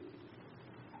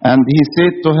And he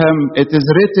said to him, it is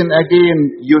written again,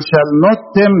 you shall not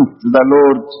tempt the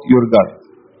Lord your God.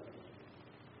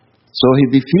 So he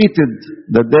defeated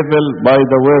the devil by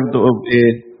the word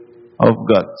of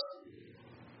God.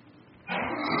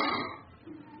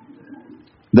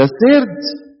 The third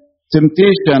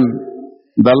temptation,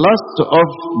 the lust of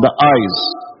the eyes.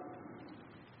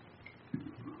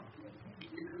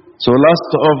 So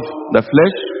lust of the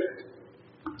flesh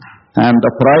and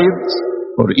the pride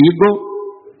or ego.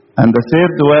 And the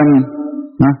third one,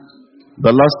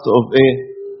 the lust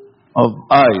of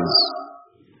eyes.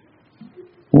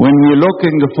 When we're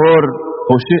looking for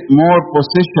more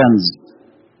possessions,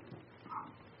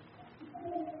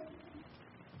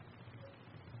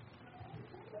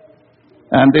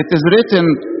 and it is written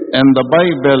in the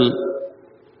Bible,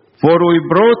 for we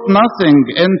brought nothing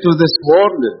into this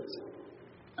world,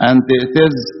 and it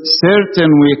is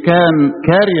certain we can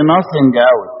carry nothing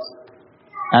out.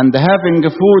 And having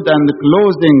food and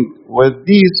clothing, with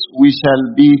these we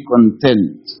shall be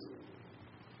content.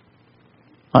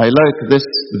 I like this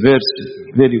verse,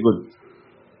 very good.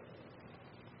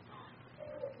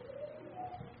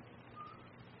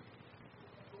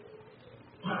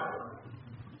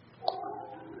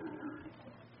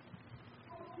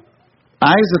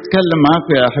 عايز اتكلم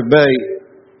معاكم يا احبائي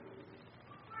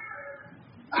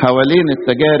حوالين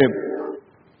التجارب،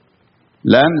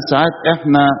 لان ساعات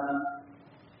احنا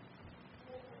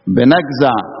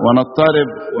بنجزع ونضطرب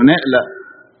ونقلق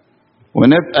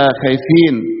ونبقى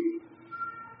خايفين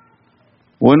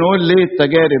ونقول ليه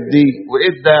التجارب دي وايه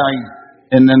الداعي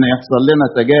اننا يحصل لنا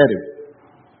تجارب؟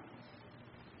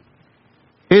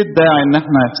 ايه الداعي ان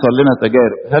احنا يحصل لنا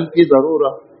تجارب؟ هل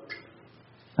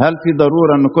في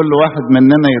ضرورة ان كل واحد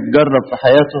مننا يتجرب في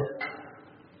حياته؟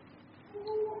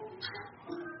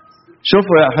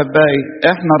 شوفوا يا احبائي،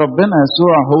 احنا ربنا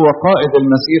يسوع هو قائد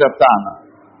المسيرة بتاعنا.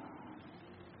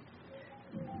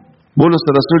 بولس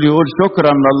الرسول يقول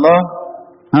شكرا لله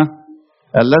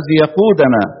الذي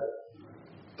يقودنا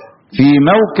في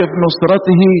موكب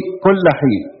نصرته كل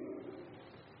حين.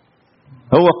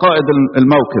 هو قائد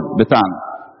الموكب بتاعنا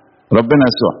ربنا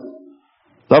يسوع.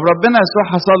 طب ربنا يسوع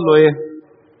حصل له ايه؟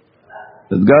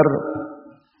 اتجرب.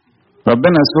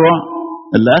 ربنا يسوع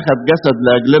اللي اخذ جسد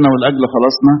لاجلنا ولاجل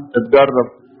خلاصنا اتجرب.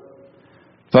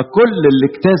 فكل اللي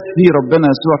اجتاز فيه ربنا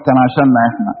يسوع كان عشاننا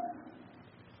احنا،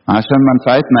 عشان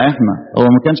منفعتنا احنا. هو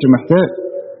ما كانش محتاج،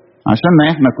 عشاننا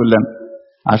احنا كلنا،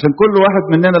 عشان كل واحد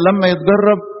مننا لما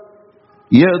يتجرب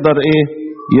يقدر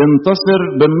ينتصر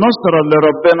بالنصرة اللي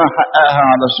ربنا حققها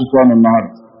على الشيطان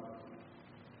النهارده.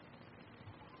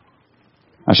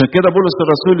 عشان كده بولس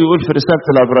الرسول يقول في رسالة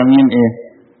العبرانيين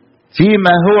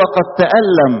فيما هو قد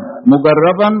تألم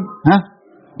مجربا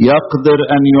يقدر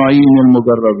أن يعين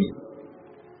المجربين.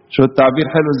 شو التعبير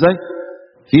حلو ازاي؟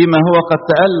 فيما هو قد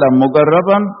تألم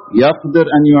مجربا يقدر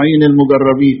أن يعين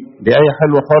المجربين. دي آية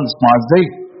حلوة خالص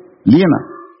معزية لينا.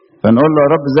 فنقول له يا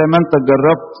رب زي ما انت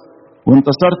جربت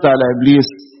وانتصرت على إبليس،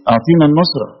 أعطينا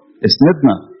النصرة،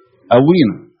 اسندنا،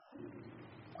 قوينا.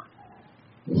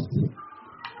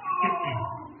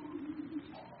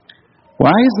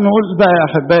 وعايز نقول بقى يا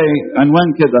أحبائي عنوان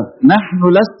كده: نحن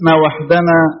لسنا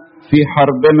وحدنا في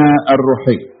حربنا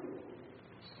الروحية.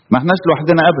 ما احناش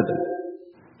لوحدنا أبدا،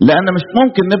 لأن مش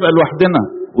ممكن نبقى لوحدنا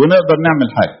ونقدر نعمل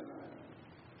حاجة.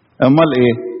 أمال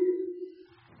إيه؟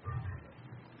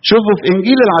 شوفوا في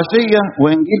إنجيل العشية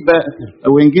وإنجيل باكر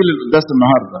أو إنجيل القداس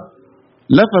النهاردة،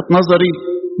 لفت نظري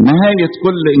نهاية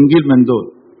كل إنجيل من دول.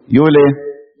 يقول إيه؟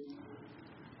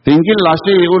 في إنجيل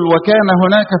العشية يقول وكان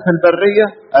هناك في البرية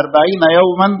 40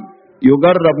 يوما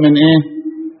يجرب من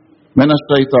من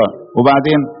الشيطان.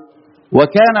 وبعدين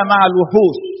وكان مع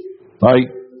الوحوش. طيب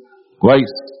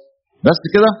كويس، بس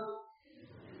كده؟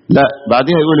 لا،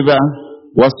 بعدها يقول بقى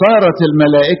وصارت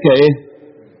الملائكة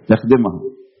تخدمها.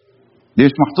 دي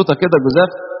مش محطوطة كده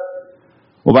جزاف.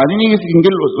 وبعدين يجي في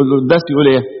إنجيل القداس يقول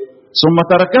ثم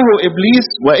تركه إبليس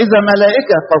وإذا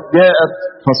ملائكة قد جاءت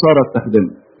فصارت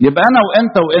تخدمه. يبقى أنا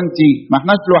وأنت وأنتي ما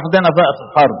احناش لوحدنا بقى في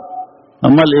الحرب.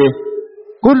 أمال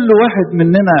كل واحد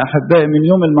مننا يا أحبائي من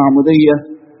يوم المعمودية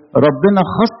ربنا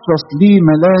خصص ليه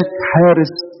ملاك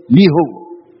حارس ليه هو.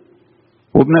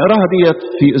 وبنقراها ديت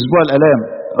في أسبوع الآلام،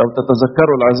 لو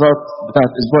تتذكروا العظات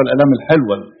بتاعت أسبوع الآلام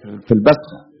الحلوة في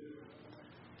البسخة.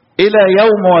 إلى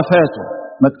يوم وفاته،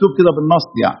 مكتوب كده بالنص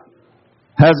يعني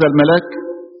هذا الملاك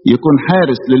يكون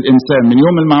حارس للإنسان من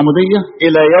يوم المعمودية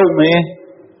إلى يوم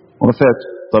وفاته.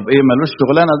 طب ملوش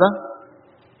شغلانة ده؟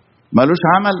 ملوش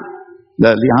عمل؟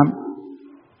 لا، ليه عمل،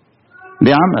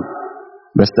 ليه عمل.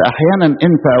 بس أحيانا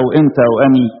أنت أو أنت أو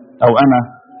أني أو أنا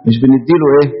مش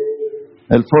بنديله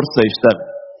الفرصة يشتغل،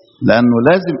 لأنه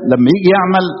لازم لما يجي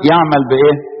يعمل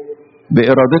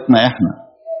بإرادتنا احنا.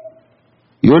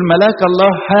 يقول ملاك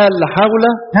الله حال حول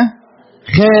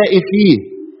خائفيه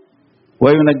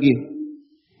وينجيه.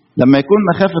 لما يكون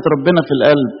مخافة ربنا في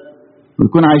القلب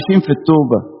ويكون عايشين في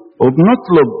التوبة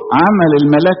وبنطلب عمل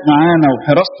الملاك معانا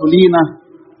وحراسته لينا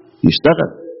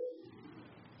يشتغل.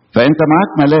 فانت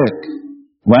معاك ملاك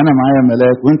وانا معايا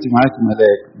ملاك وانت معاك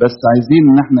ملاك، بس عايزين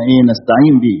ان احنا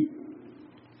نستعين بيه.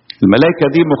 الملائكة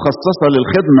دي مخصصة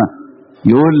للخدمة.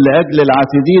 يقول لأجل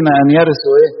العاتدين أن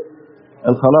يرثوا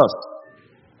الخلاص.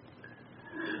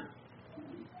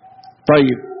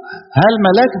 طيب هل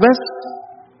ملاك بس؟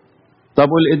 طب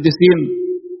والقديسين؟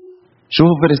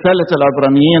 شوفوا في رسالة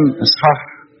العبرانيين إصحاح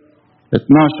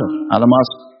 12 على ما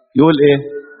أذكر يقول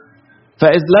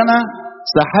فإذ لنا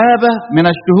سحابة من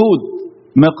الشهود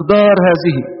مقدار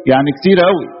هذه، يعني كتير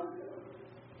قوي،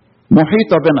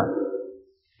 محيطة بنا،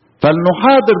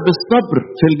 فلنحاضر بالصبر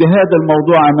في الجهاد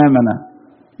الموضوع أمامنا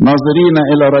ناظرين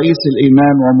إلى رئيس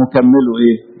الإيمان ومكمله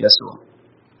يسوع.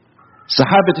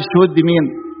 سحابة الشهود دي مين؟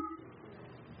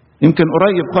 يمكن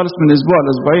قريب خالص من أسبوع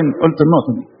لأسبوعين قلت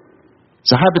النقطة دي.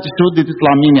 سحابة الشهود دي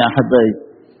تطلع مين يا أحبائي؟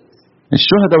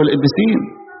 الشهداء والقديسين.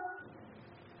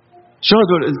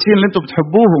 الشهداء والقديسين اللي انتوا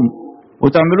بتحبوهم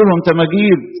وتعملوا لهم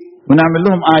تماجيد ونعمل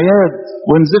لهم أعياد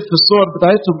ونزف الصور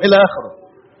بتاعتهم إلى آخره.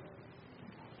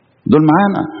 دول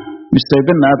معانا، مش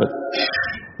سايبيننا أبدا.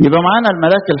 يبقى معانا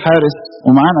الملاك الحارس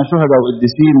ومعانا شهداء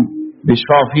وقديسين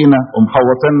بيشفعوا فينا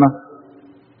ومحوطيننا.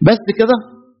 بس كده؟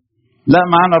 لا،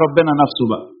 معانا ربنا نفسه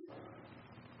بقى.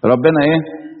 ربنا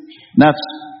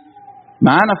نفسه.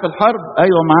 معانا في الحرب؟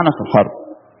 أيوة معانا في الحرب.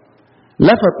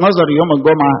 لفت نظري يوم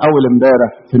الجمعة أول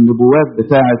امبارح في النبوات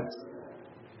بتاعت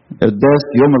قداس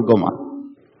يوم الجمعة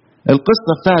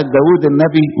القصة بتاعت داود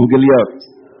النبي وجليات.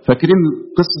 فاكرين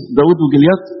قصة داود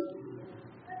وجليات؟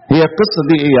 هي القصة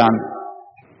دي يعني؟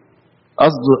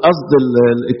 قصد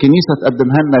الكنيسة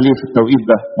تقدمها لنا ليه في التوقيت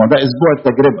ده؟ وده أسبوع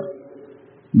التجربة.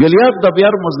 جليات ده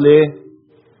بيرمز لإيه؟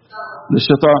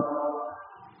 للشيطان.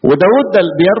 وداود ده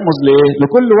بيرمز لإيه؟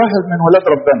 لكل واحد من ولاد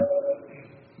ربنا.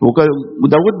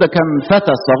 وداود ده كان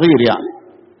فتى صغير يعني،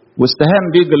 واستهان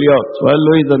بيه جليات وقال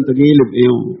له ده انت جاي لي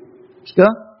بايه؟ مش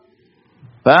كده؟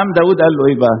 فقام داود قال له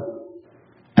بقى؟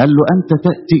 قال له انت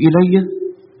تأتي الي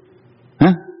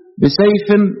بسيف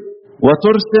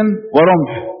وترس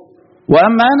ورمح،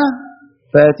 واما انا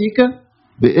فاتيك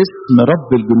باسم رب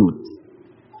الجنود.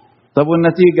 طب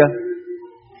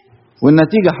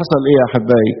والنتيجة حصل ايه يا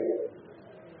احبائي؟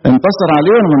 انتصر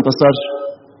عليه ولا ما انتصرش؟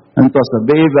 انتصر.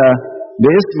 بايه بقى؟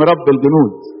 باسم رب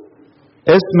الجنود.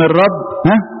 اسم الرب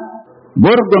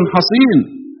برج حصين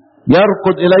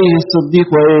يرقد اليه الصديق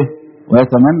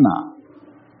ويتمنع.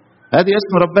 ادي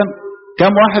اسم ربنا.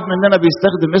 كم واحد مننا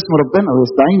بيستخدم اسم ربنا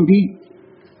ويستعين بيه؟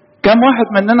 كم واحد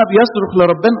مننا بيصرخ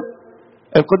لربنا؟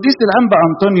 القديس الأنبا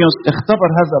أنطونيوس اختبر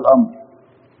هذا الأمر.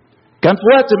 كان في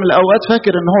وقت من الأوقات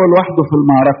فاكر ان هو لوحده في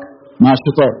المعركة مع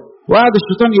الشيطان، وقعد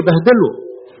الشيطان يبهدله،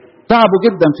 تعبه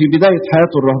جدا في بداية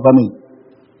حياته الرهبانية.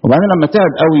 وبعدين لما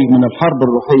تعب قوي من الحرب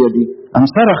الروحية دي قام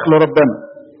صرخ لربنا.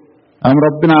 قام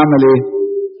ربنا عمل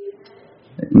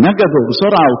نجده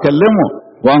بسرعة وكلمه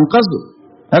وانقذه.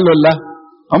 قال له لا،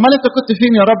 امال انت كنت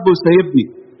فين يا رب وسايبني؟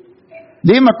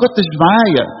 ليه ما كنتش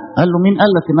معايا؟ قال له مين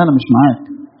قال لك ان انا مش معاك؟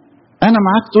 انا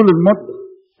معاك طول المدة،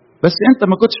 بس انت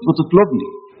ما كنتش بتطلبني.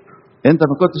 انت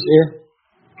ما كنتش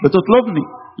بتطلبني.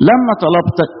 لما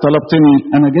طلبتني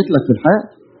انا جيت لك في الحال،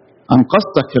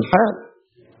 انقذتك في الحال.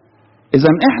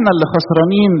 اذا احنا اللي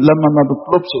خسرانين لما ما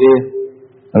بنطلبش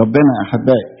ربنا يا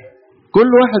احبائي. كل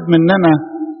واحد مننا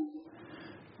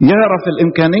يعرف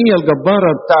الامكانية الجبارة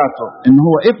بتاعته ان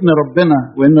هو ابن ربنا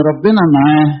وان ربنا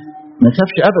معاه، ما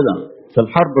يخافش ابدا في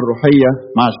الحرب الروحية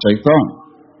مع الشيطان.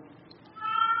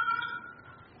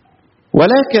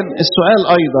 ولكن السؤال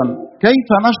ايضا، كيف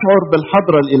نشعر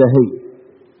بالحضرة الالهية؟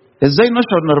 ازاي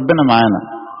نشعر ان ربنا معانا؟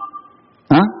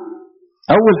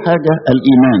 اول حاجة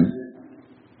الايمان.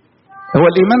 هو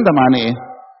الايمان ده معناه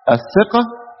الثقة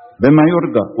بما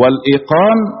يرجى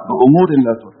والايقان بامور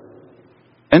لا ترى.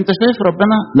 انت شايف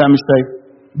ربنا؟ لا مش شايف،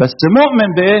 بس مؤمن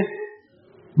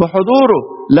بحضوره،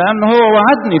 لانه هو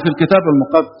وعدني في الكتاب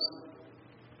المقدس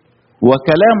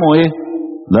وكلامه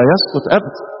لا يسقط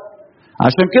ابدا.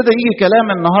 عشان كده يجي كلام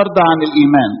النهاردة عن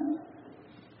الايمان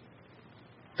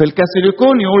في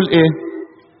الكاثوليكون يقول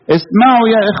اسمعوا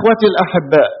يا اخوتي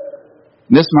الاحباء.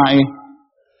 نسمع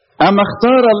اما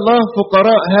اختار الله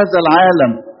فقراء هذا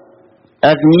العالم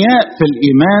اغنياء في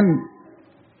الايمان.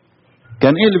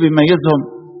 كان اللي بيميزهم؟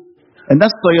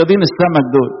 الناس صيادين السمك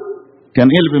دول كان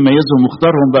اللي بيميزهم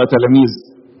واختارهم بقى تلاميذ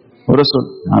ورسل؟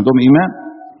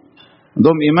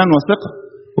 عندهم ايمان وثقة،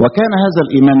 وكان هذا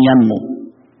الايمان ينمو.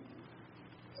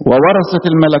 وورثة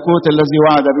الملكوت الذي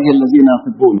وعد به الذين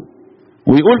يحبونه.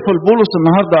 ويقول في البولس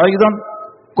النهارده أيضا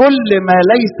كل ما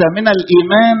ليس من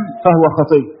الإيمان فهو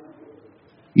خطية.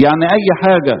 يعني أي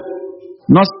حاجة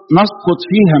نسقط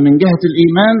فيها من جهة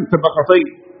الإيمان تبقى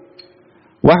خطية.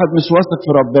 واحد مش واثق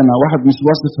في ربنا، واحد مش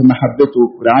واثق في محبته،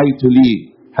 رعايته ليه،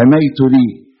 حمايته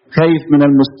ليه، خايف من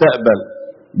المستقبل،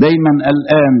 دايما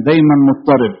قلقان، دايما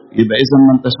مضطرب، يبقى إذا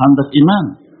ما انتش عندك إيمان.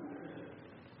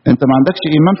 انت ما عندكش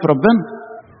إيمان في ربنا،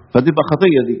 فدي بقى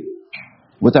خطية دي،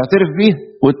 وتعترف بيها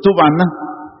وتتوب عنها.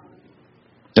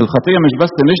 الخطية مش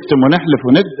بس نشتم ونحلف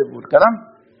ونكذب والكلام،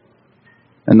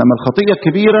 إنما الخطية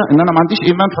الكبيرة إن أنا ما عنديش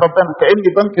إيمان في ربنا، كأني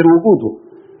بنكر وجوده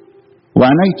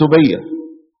وعنايته بيا.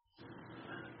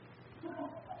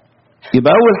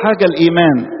 يبقى أول حاجة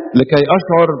الإيمان لكي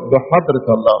أشعر بحضرة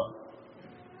الله.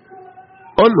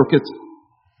 قول له كده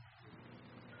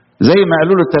زي ما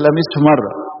قالوا له التلاميذ في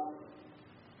مرة،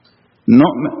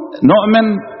 نؤمن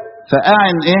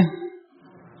فأعن إيه؟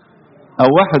 أو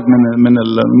واحد من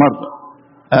المرضى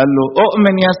قال له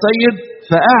أؤمن يا سيد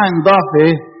فأعن ضعف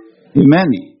إيه؟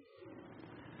 إيماني.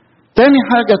 تاني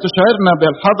حاجة تشعرنا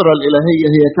بالحضرة الإلهية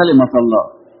هي كلمة الله.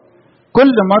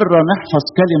 كل مرة نحفظ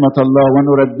كلمة الله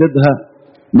ونرددها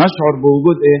نشعر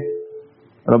بوجود إيه؟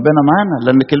 ربنا معانا،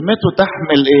 لأن كلمته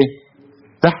تحمل إيه؟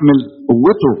 تحمل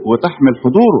قوته وتحمل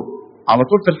حضوره على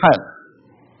طول في الحال.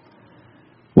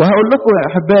 وهقول لكم يا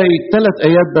أحبائي 3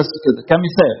 آيات بس كده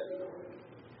كمثال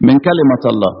من كلمة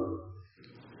الله.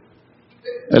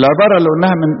 العبارة اللي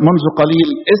قلناها منذ قليل،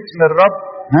 اسم الرب،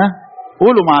 ها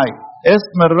قولوا معايا،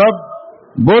 اسم الرب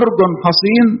برج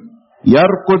حصين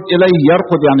يركض إليه.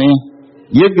 يركض يعني إيه؟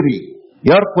 يجري.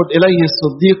 يركض إليه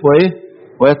الصديق وإيه؟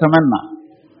 ويتمنع.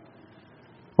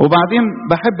 وبعدين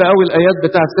بحب قوي الآيات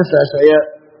بتاعت سفر أشعياء.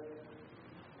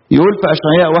 يقول في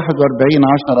أشعياء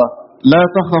 41:10 لا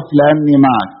تخف لأني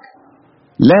معك،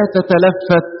 لا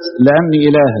تتلفت لأني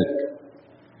إلهك،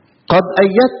 قد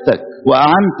أيدتك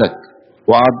وأعنتك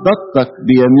وعضدتك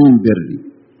بيمين بري.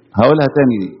 هقولها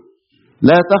تاني دي،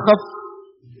 لا تخف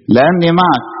لأني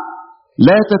معك،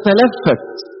 لا تتلفت.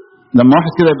 لما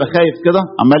واحد كده يبقى خايف كده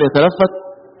عمال يتلفت،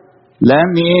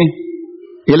 لأني إيه؟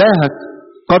 إلهك،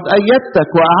 قد أيدتك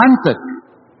وأعنتك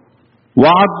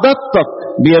وعضدتك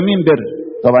بيمين بري.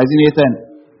 طب عايزين إيه تاني؟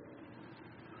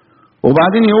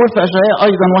 وبعدين يقول في أشعياء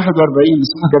أيضا 41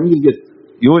 اسمه جميل جدا،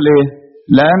 يقول إيه؟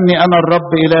 لأني أنا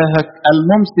الرب إلهك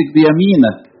الممسك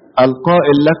بيمينك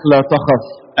القائل لك لا تخف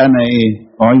أنا إيه؟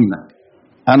 أعينك.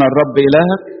 أنا الرب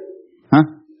إلهك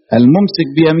الممسك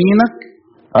بيمينك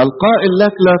القائل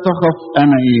لك لا تخف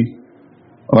أنا إيه؟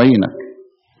 أعينك.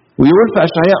 ويقول في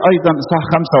أشعياء أيضا إصحاح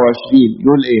 25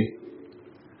 يقول إيه؟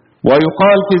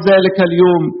 ويقال في ذلك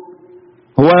اليوم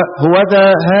هو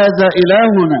هذا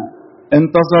إلهنا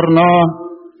انتظرناه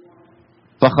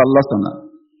فخلصنا.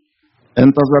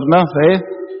 انتظرناه فإيه؟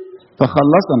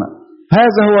 فخلصنا.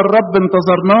 هذا هو الرب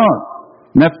انتظرناه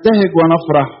نبتهج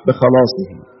ونفرح بخلاصه.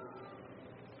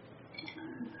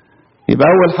 يبقى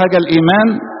أول حاجة الإيمان،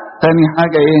 ثاني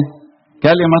حاجة إيه؟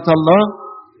 كلمة الله،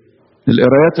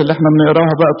 القرايات اللي احنا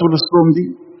بنقراها بقى طول الصوم دي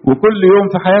وكل يوم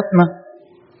في حياتنا،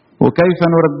 وكيف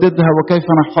نرددها وكيف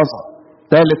نحفظها.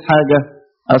 ثالث حاجة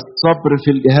الصبر في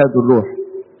الجهاد الروحي،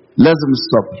 لازم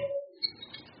الصبر.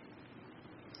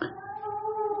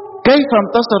 كيف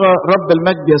انتصر رب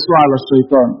المجد يسوع على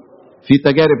الشيطان في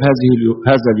تجارب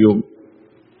هذا اليوم؟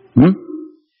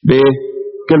 بإيه؟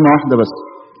 كلمة واحدة بس،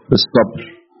 بالصبر.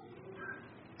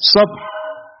 الصبر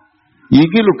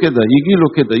يجي له كده يجي له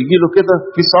كده يجي له كده،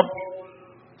 في صبر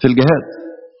في الجهاد.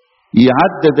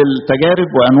 يعدد التجارب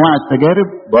وأنواع التجارب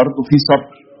برضه في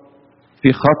صبر، في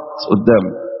خط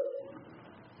قدامه.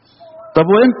 طب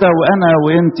وانت وانا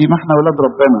وانتي ما احنا ولاد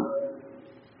ربنا،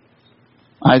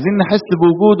 عايزين نحس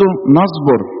بوجوده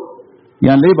نصبر.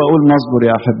 يعني ليه بقول نصبر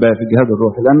يا احبائي في الجهاد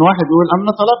الروحي؟ لان واحد يقول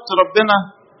انا طلبت ربنا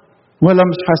ولا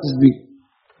مش حاسس بيه،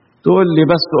 تقول لي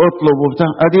بس اطلب وبتاع،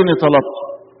 اديني طلبت.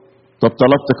 طب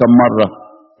طلبت كم مره؟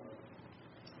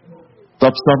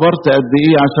 طب صبرت قد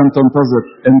ايه عشان تنتظر؟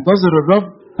 انتظر الرب،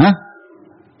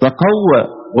 تقوى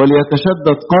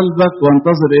وليتشدد قلبك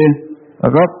وانتظر ايه؟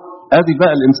 الرب. ادي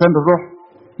بقى الانسان الروح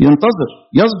ينتظر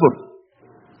يصبر.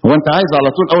 هو انت عايز على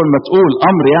طول اول ما تقول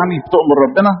امر يعني بتؤمر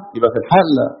ربنا؟ يبقى في الحال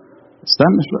لا،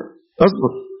 استنى شويه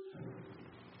اصبر.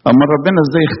 اما ربنا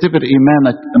ازاي يختبر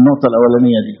ايمانك؟ النقطه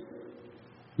الاولانيه دي،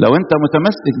 لو انت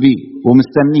متمسك بيه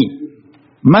ومستنيه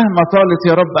مهما طالت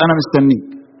يا رب انا مستنيك.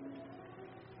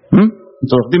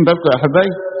 انتوا واخدين بالكم يا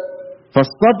احبائي؟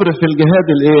 فالصبر في الجهاد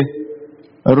الايه؟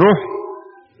 الروح.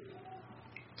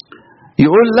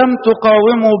 يقول لم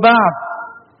تقاوموا بعد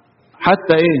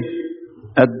حتى ايه؟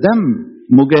 الدم،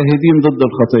 مجاهدين ضد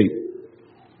الخطيه.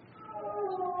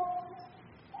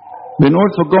 بنقول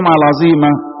في الجمعة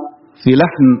العظيمة في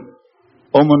لحن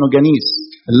أومونوجانيس،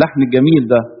 اللحن الجميل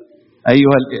ده،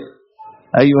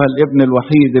 أيها الابن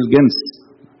الوحيد الجنس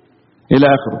إلى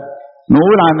آخره.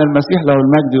 نقول عن المسيح له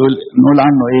المجد، نقول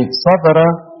عنه إيه؟ صبر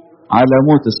على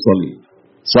موت الصليب،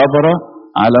 صبر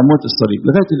على موت الصليب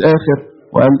لغاية الآخر،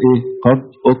 وقال إيه؟ قد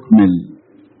أكمل.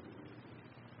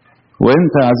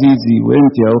 وإنت عزيزي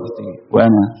وإنت يا أختي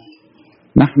وأنا،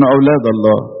 نحن أولاد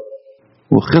الله،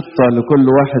 وخطة لكل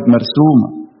واحد مرسومة.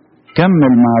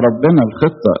 كمل مع ربنا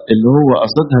الخطة اللي هو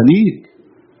قصدها ليك،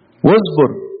 واصبر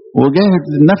وجاهد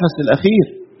للنفس الأخير.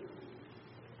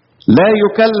 لا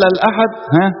يكلل أحد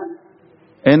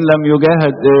إن لم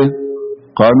يجاهد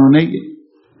قانونيا.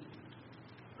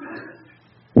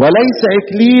 وليس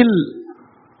إكليل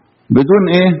بدون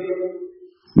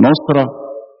نصرة،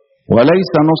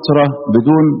 وليس نصرة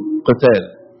بدون قتال.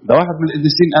 ده واحد من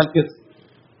القديسين قال كده.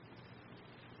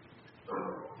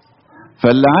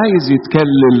 فاللي عايز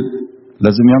يتكلل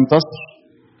لازم ينتصر،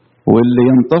 واللي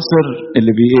ينتصر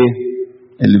اللي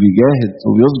اللي بيجاهد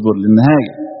وبيصبر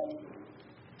للنهاية،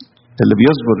 اللي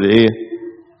بيصبر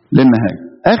للنهاية.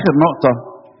 آخر نقطة،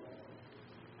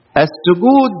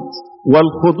 السجود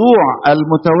والخضوع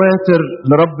المتواتر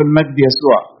لرب المجد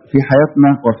يسوع في حياتنا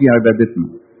وفي عبادتنا.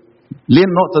 ليه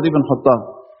النقطة دي بنحطها؟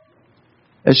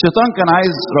 الشيطان كان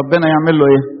عايز ربنا يعمل له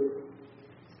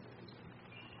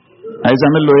عايز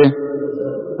يعمل له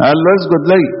قال له اسجد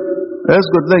لي،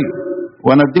 اسجد لي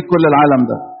وانا اديك كل العالم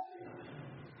ده.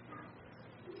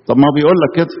 طب ما بيقول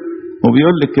لك كده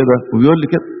وبيقول لك كده وبيقول لك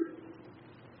كده.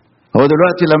 هو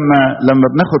دلوقتي لما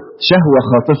بناخد شهوة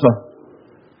خاطفة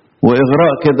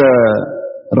واغراء كده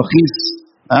رخيص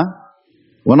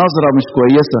ونظرة مش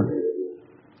كويسة،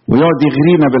 ويقعد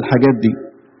يغرينا بالحاجات دي،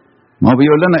 ما هو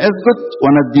بيقول لنا اسجد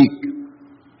وانا اديك.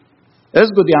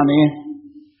 اسجد يعني ايه؟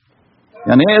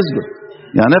 يعني ايه اسجد؟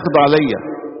 يعني اخضع عليا،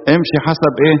 امشي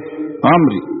حسب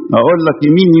امري، اقول لك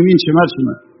يمين يمين شمال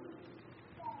شمال.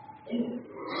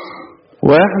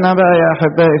 واحنا بقى يا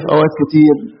احبائي في اوقات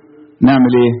كتير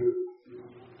نعمل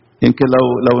يمكن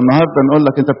لو النهارده نقول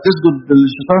لك انت بتسجد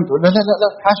للشيطان، تقول لا لا لا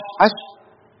حش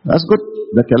اسجد،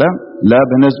 ده كلام؟ لا،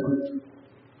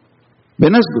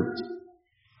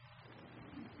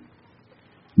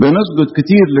 بنسجد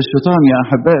كتير للشيطان يا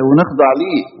احبائي، ونخضع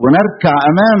ليه ونركع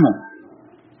امامه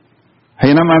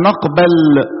حينما نقبل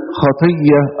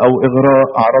خطية او اغراء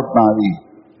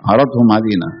عرضهم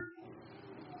علينا.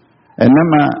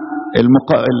 انما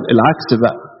العكس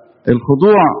بقى،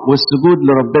 الخضوع والسجود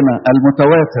لربنا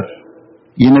المتواتر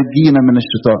ينجينا من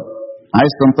الشيطان.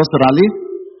 عايز تنتصر عليه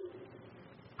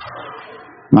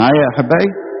معايا يا احبائي؟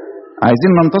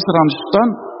 عايزين ننتصر عن الشيطان؟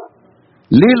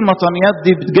 ليه المطانيات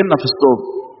دي بتجينا في الصوم،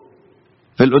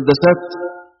 في القداسات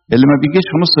اللي ما بيجيش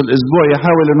في نص الاسبوع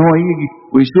يحاول ان هو يجي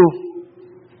ويشوف؟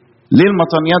 ليه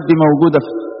المطانيات دي موجودة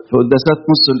في قداسات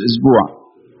نص الاسبوع؟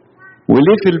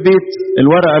 وليه في البيت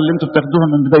الورقة اللي انتوا بتاخدوها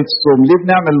من بداية الصوم ليه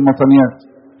بنعمل المطانيات؟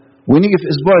 ونيجي في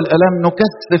اسبوع الالام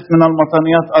نكثف من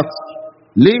المطانيات اكثر.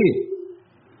 ليه؟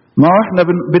 ما احنا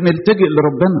بنلتجئ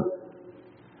لربنا،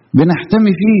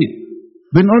 بنحتمي فيه،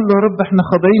 بنقول له يا رب احنا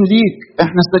خاضعين ليك،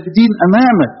 احنا ساجدين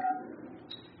امامك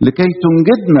لكي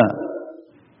تنجدنا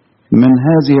من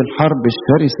هذه الحرب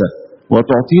الشرسة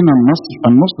وتعطينا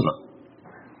النصرة.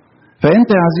 فانت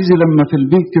يا عزيزي لما في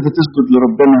البيت كده تسجد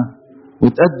لربنا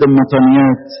وتقدم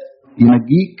مطانيات،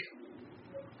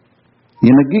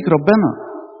 ينجيك ربنا.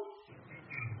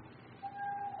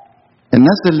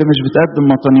 الناس اللي مش بتقدم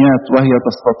مطانيات وهي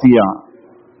تستطيع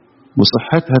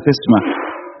وصحتها تسمح،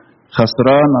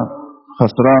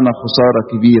 خسرانة خسارة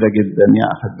كبيرة جدا يا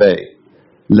أحبائي،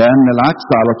 لأن العكس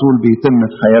على طول بيتم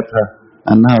في حياتها،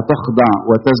 أنها تخضع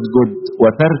وتسجد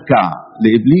وتركع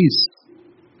لإبليس.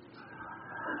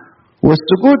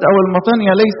 والسجود أو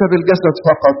المطانية ليس بالجسد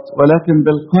فقط، ولكن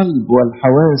بالقلب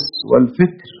والحواس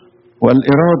والفكر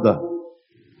والإرادة.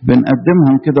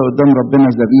 بنقدمهم كده قدام ربنا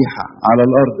ذبيحة على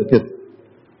الأرض كده،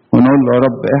 ونقول له يا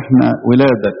رب احنا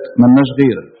ولادك، ملناش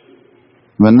غيرك،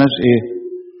 ملناش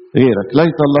غيرك.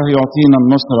 ليت الله يعطينا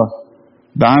النصرة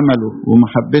بعمله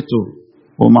ومحبته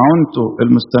ومعونته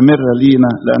المستمرة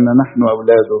لينا، لأن نحن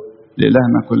أولاده.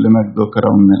 لإلهنا كل مجد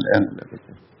وكرم من الآن والأبد.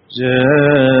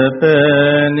 جبنها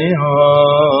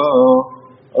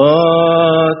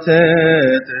آتي